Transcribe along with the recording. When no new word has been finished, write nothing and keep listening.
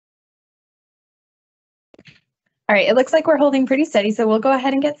All right, it looks like we're holding pretty steady, so we'll go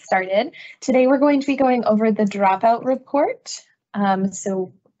ahead and get started. Today we're going to be going over the dropout report.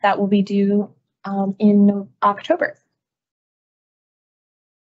 So that will be due in October.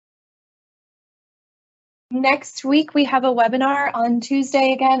 Next week, we have a webinar on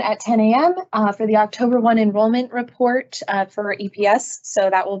Tuesday again at 10 a.m. For the October 1 enrollment report for EPS. So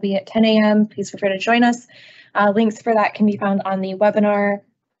that will be at 10 a.m. Please feel free to join us. Links for that can be found on the webinar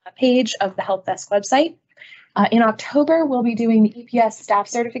page of the Help Desk website. In October, we'll be doing the EPS staff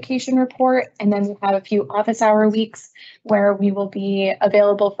certification report, and then we have a few office hour weeks where we will be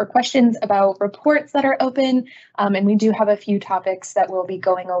available for questions about reports that are open, and we do have a few topics that we'll be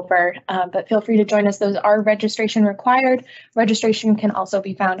going over, but feel free to join us. Those are registration required. Registration can also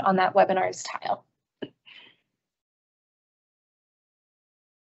be found on that webinars tile.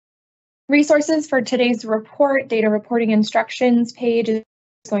 Resources for today's report, data reporting instructions page is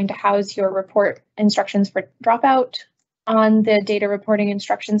going to house your report instructions for Dropout. On the data reporting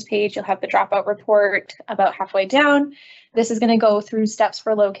instructions page, you'll have the Dropout report about halfway down. This is going to go through steps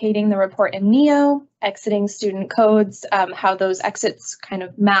for locating the report in NEO, exiting student codes, how those exits kind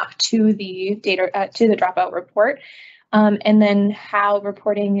of map to the data to the Dropout report, and then how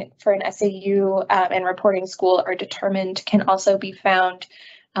reporting for an SAU and reporting school are determined can also be found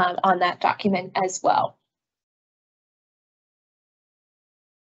on that document as well.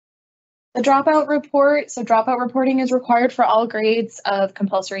 The dropout report, so dropout reporting is required for all grades of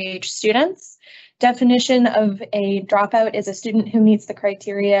compulsory age students. Definition of a dropout is a student who meets the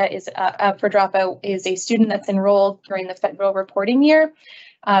criteria for dropout is a student that's enrolled during the federal reporting year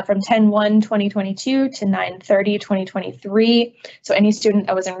from 10/1/2022 to 9/30/2023. So any student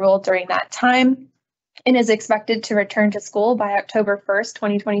that was enrolled during that time and is expected to return to school by October 1st,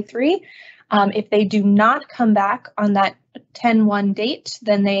 2023. If they do not come back on that 10/1 date,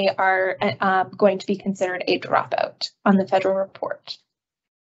 then they are going to be considered a dropout on the federal report.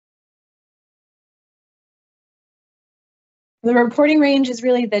 The reporting range is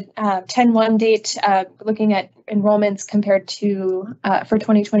really the 10/1 date, looking at enrollments compared to for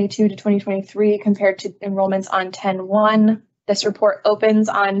 2022 to 2023 compared to enrollments on 10/1. This report opens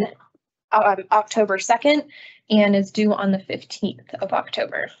on October 2nd and is due on the 15th of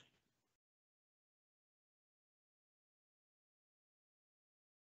October.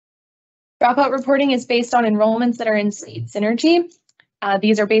 Dropout reporting is based on enrollments that are in state synergy.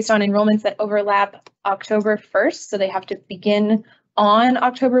 These are based on enrollments that overlap October 1st, so they have to begin on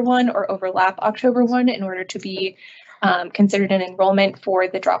October 1 or overlap October 1 in order to be considered an enrollment for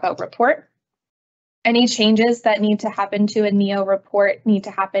the dropout report. Any changes that need to happen to a NEO report need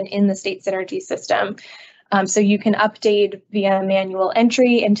to happen in the state synergy system. So you can update via manual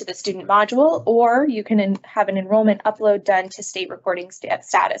entry into the student module, or you can have an enrollment upload done to state reporting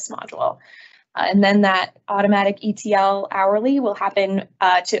status module. And then that automatic ETL hourly will happen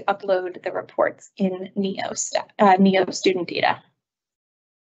to upload the reports in NEO student data.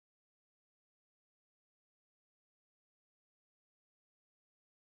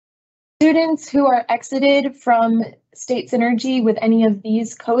 Students who are exited from state synergy with any of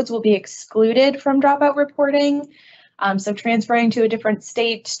these codes will be excluded from dropout reporting. So transferring to a different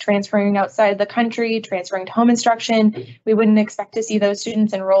state, transferring outside the country, transferring to home instruction, we wouldn't expect to see those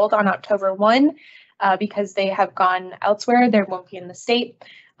students enrolled on October 1 because they have gone elsewhere. They won't be in the state.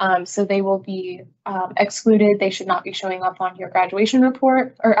 So they will be excluded. They should not be showing up on your graduation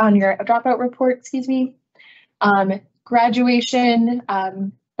report or on your dropout report, excuse me. Graduation,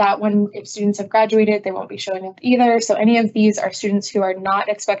 that one, if students have graduated, they won't be showing up either. So any of these are students who are not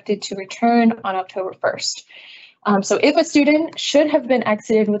expected to return on October 1st. So if a student should have been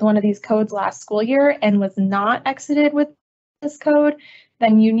exited with one of these codes last school year and was not exited with this code,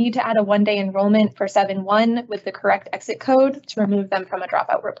 then you need to add a one-day enrollment for 7/1 with the correct exit code to remove them from a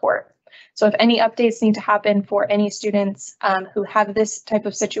dropout report. So if any updates need to happen for any students who have this type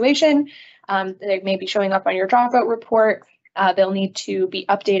of situation, they may be showing up on your dropout report. They'll need to be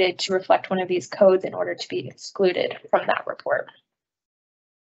updated to reflect one of these codes in order to be excluded from that report.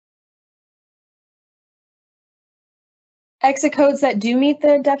 Exit codes that do meet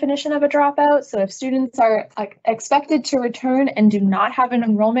the definition of a dropout. So if students are expected to return and do not have an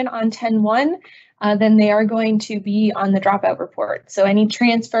enrollment on 10/1, then they are going to be on the dropout report. So any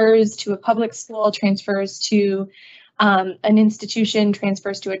transfers to a public school, transfers to an institution,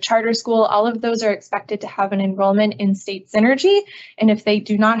 transfers to a charter school, all of those are expected to have an enrollment in state synergy. And if they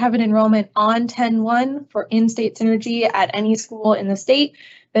do not have an enrollment on 10/1 for in-state synergy at any school in the state,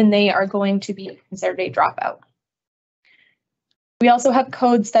 then they are going to be considered a dropout. We also have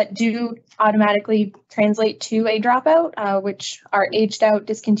codes that do automatically translate to a dropout, which are aged out,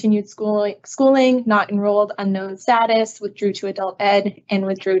 discontinued schooling, not enrolled, unknown status, withdrew to adult ed, and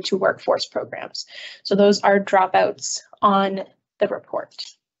withdrew to workforce programs. So those are dropouts on the report.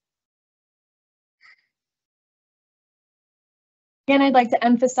 Again, I'd like to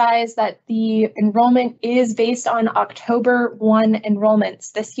emphasize that the enrollment is based on October 1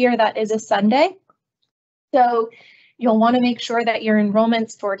 enrollments. This year, that is a Sunday. So you'll want to make sure that your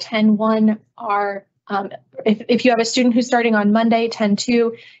enrollments for 10-1 are, if you have a student who's starting on Monday,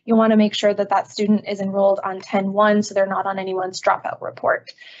 10-2, you'll want to make sure that that student is enrolled on 10-1 so they're not on anyone's dropout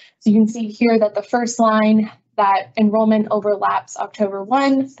report. So you can see here that the first line, that enrollment overlaps October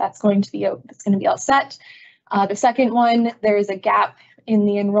 1, that's going to be all set. The second one, there is a gap in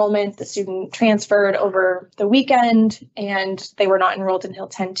the enrollment. The student transferred over the weekend and they were not enrolled until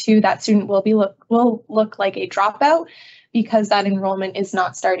 10-2. That student will look like a dropout because that enrollment is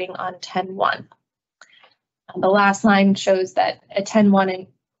not starting on 10-1. The last line shows that a 10-1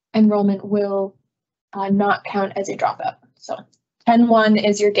 enrollment will not count as a dropout. So 10-1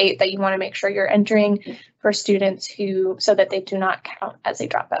 is your date that you want to make sure you're entering for students so that they do not count as a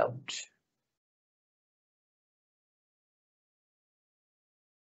dropout.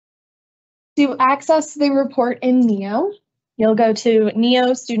 To access the report in NEO, you'll go to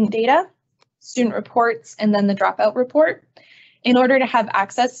NEO Student Data, Student Reports, and then the Dropout Report. In order to have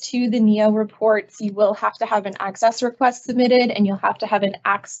access to the NEO reports, you will have to have an access request submitted, and you'll have to have an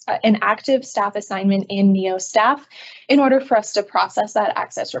active staff assignment in NEO staff in order for us to process that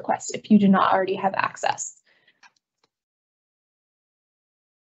access request if you do not already have access.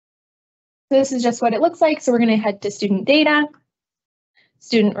 So this is just what it looks like. So we're going to head to Student Data,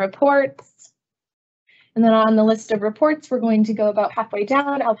 Student Reports. And then on the list of reports, we're going to go about halfway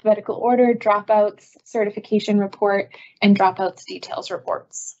down, alphabetical order, dropouts, certification report, and dropouts details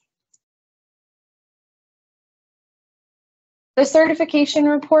reports. The certification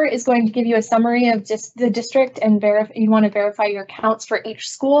report is going to give you a summary of just the district and you want to verify your counts for each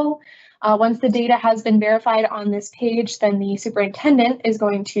school. Once the data has been verified on this page, then the superintendent is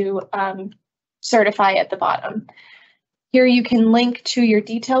going to certify at the bottom. Here you can link to your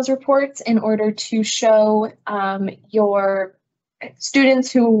details reports in order to show your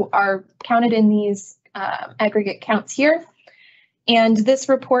students who are counted in these aggregate counts here. And this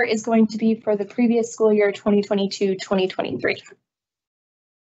report is going to be for the previous school year, 2022-2023.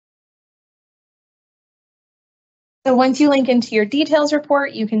 So once you link into your details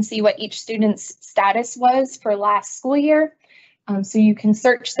report, you can see what each student's status was for last school year. So you can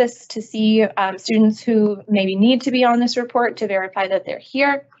search this to see students who maybe need to be on this report to verify that they're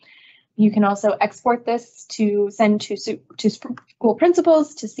here. You can also export this to send to school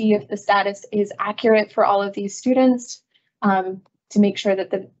principals to see if the status is accurate for all of these students, to make sure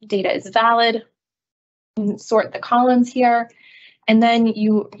that the data is valid. You can sort the columns here, and then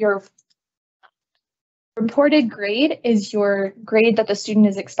your reported grade is your grade that the student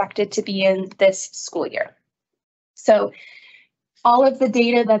is expected to be in this school year. So all of the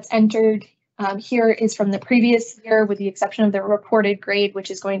data that's entered here is from the previous year, with the exception of the reported grade, which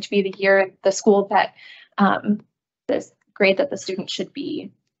is going to be the school that this grade that the student should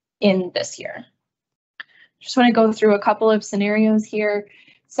be in this year. Just want to go through a couple of scenarios here.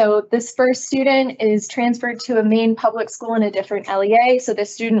 So this first student is transferred to a Maine public school in a different LEA. So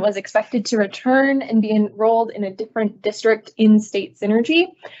this student was expected to return and be enrolled in a different district in state synergy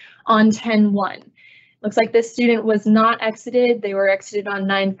on 10-1. Looks like this student was not exited. They were exited on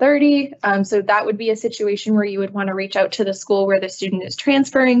 9/30. So that would be a situation where you would want to reach out to the school where the student is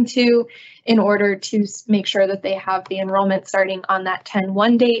transferring to in order to make sure that they have the enrollment starting on that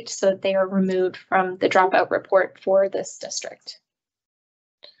 10-1 date so that they are removed from the dropout report for this district.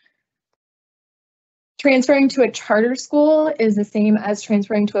 Transferring to a charter school is the same as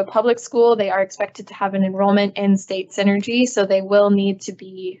transferring to a public school. They are expected to have an enrollment in state synergy, so they will need to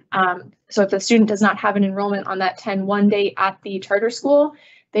be, so if the student does not have an enrollment on that 10-1 date at the charter school,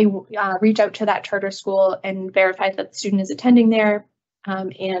 they reach out to that charter school and verify that the student is attending there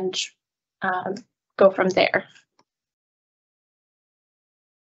and go from there.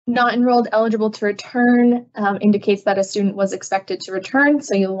 Not enrolled, eligible to return indicates that a student was expected to return,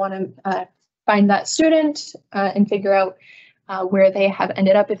 so you'll want to find that student and figure out where they have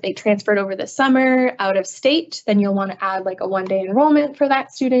ended up. If they transferred over the summer out of state, then you'll want to add like a one-day enrollment for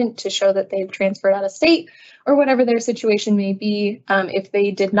that student to show that they've transferred out of state or whatever their situation may be. If they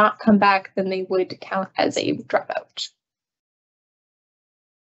did not come back, then they would count as a dropout.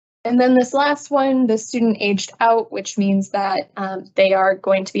 And then this last one, the student aged out, which means that they are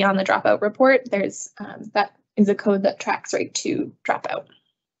going to be on the dropout report. That is a code that tracks right to Dropout.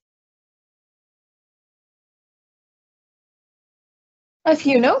 A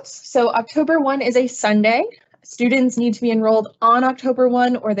few notes. So October 1 is a Sunday. Students need to be enrolled on October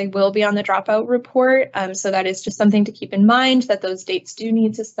 1 or they will be on the dropout report. So that is just something to keep in mind, that those dates do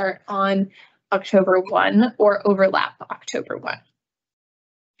need to start on October 1 or overlap October 1.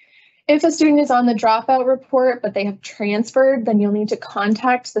 If a student is on the dropout report, but they have transferred, then you'll need to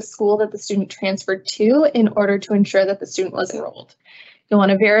contact the school that the student transferred to in order to ensure that the student was enrolled. You'll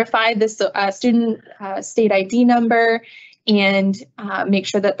want to verify this student state ID number and make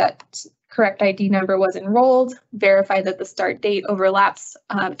sure that that correct ID number was enrolled. Verify that the start date overlaps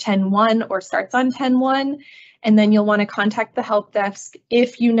 10/1 or starts on 10/1. And then you'll want to contact the help desk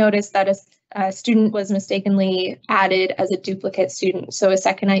if you notice that a student was mistakenly added as a duplicate student. So a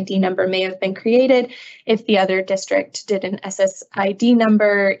second ID number may have been created. If the other district did an SSID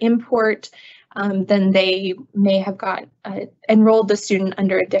number import, then they may have got enrolled the student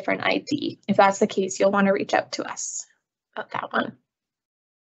under a different ID. If that's the case, you'll want to reach out to us about that one.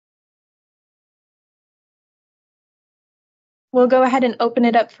 We'll go ahead and open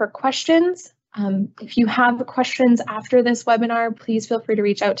it up for questions. If you have questions after this webinar, please feel free to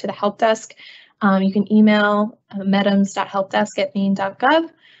reach out to the help desk. You can email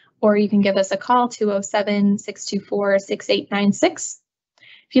medams.helpdesk@maine.gov, or you can give us a call, 207-624-6896.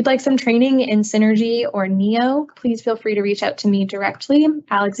 If you'd like some training in Synergy or NEO, please feel free to reach out to me directly,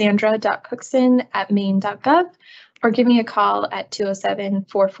 alexandra.cookson@maine.gov, or give me a call at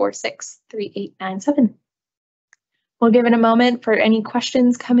 207-446-3897. We'll give it a moment for any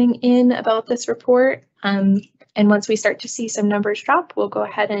questions coming in about this report. And once we start to see some numbers drop, we'll go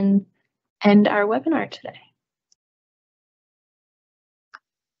ahead and end our webinar today.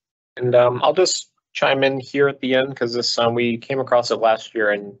 And I'll just chime in here at the end because this we came across it last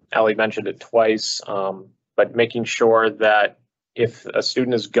year and Allie mentioned it twice, but making sure that if a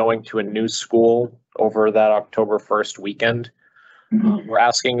student is going to a new school over that October 1st weekend, we're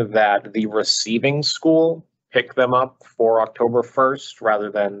asking that the receiving school pick them up for October 1st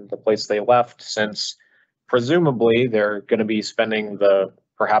rather than the place they left, since presumably they're going to be spending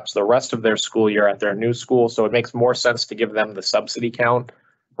perhaps the rest of their school year at their new school. So it makes more sense to give them the subsidy count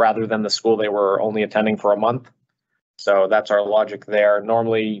rather than the school they were only attending for a month. So that's our logic there.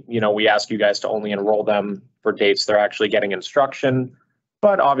 Normally, we ask you guys to only enroll them for dates they're actually getting instruction,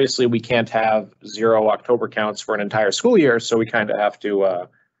 but obviously we can't have 0 October counts for an entire school year. So we kind of have to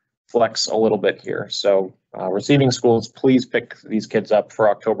flex a little bit here. So receiving schools, please pick these kids up for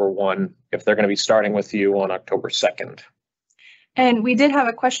October 1 if they're going to be starting with you on October 2nd. And we did have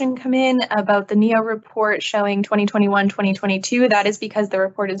a question come in about the NEO report showing 2021-2022. That is because the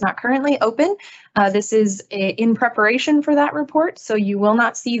report is not currently open. This is in preparation for that report, so you will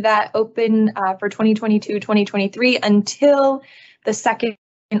not see that open for 2022-2023 until the 2nd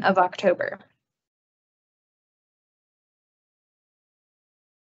of October.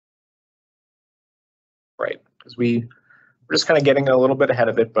 Right, because we're just kind of getting a little bit ahead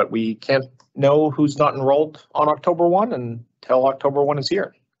of it, but we can't know who's not enrolled on October 1 until October 1 is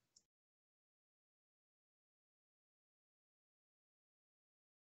here.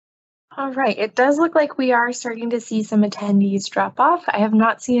 All right, it does look like we are starting to see some attendees drop off. I have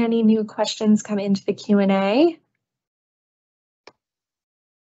not seen any new questions come into the Q&A.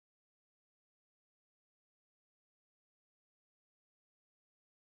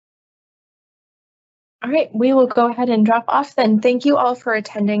 All right, we will go ahead and drop off then. Thank you all for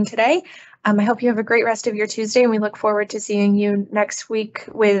attending today. I hope you have a great rest of your Tuesday, and we look forward to seeing you next week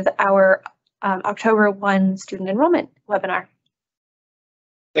with our October 1 student enrollment webinar.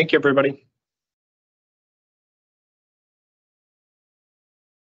 Thank you, everybody.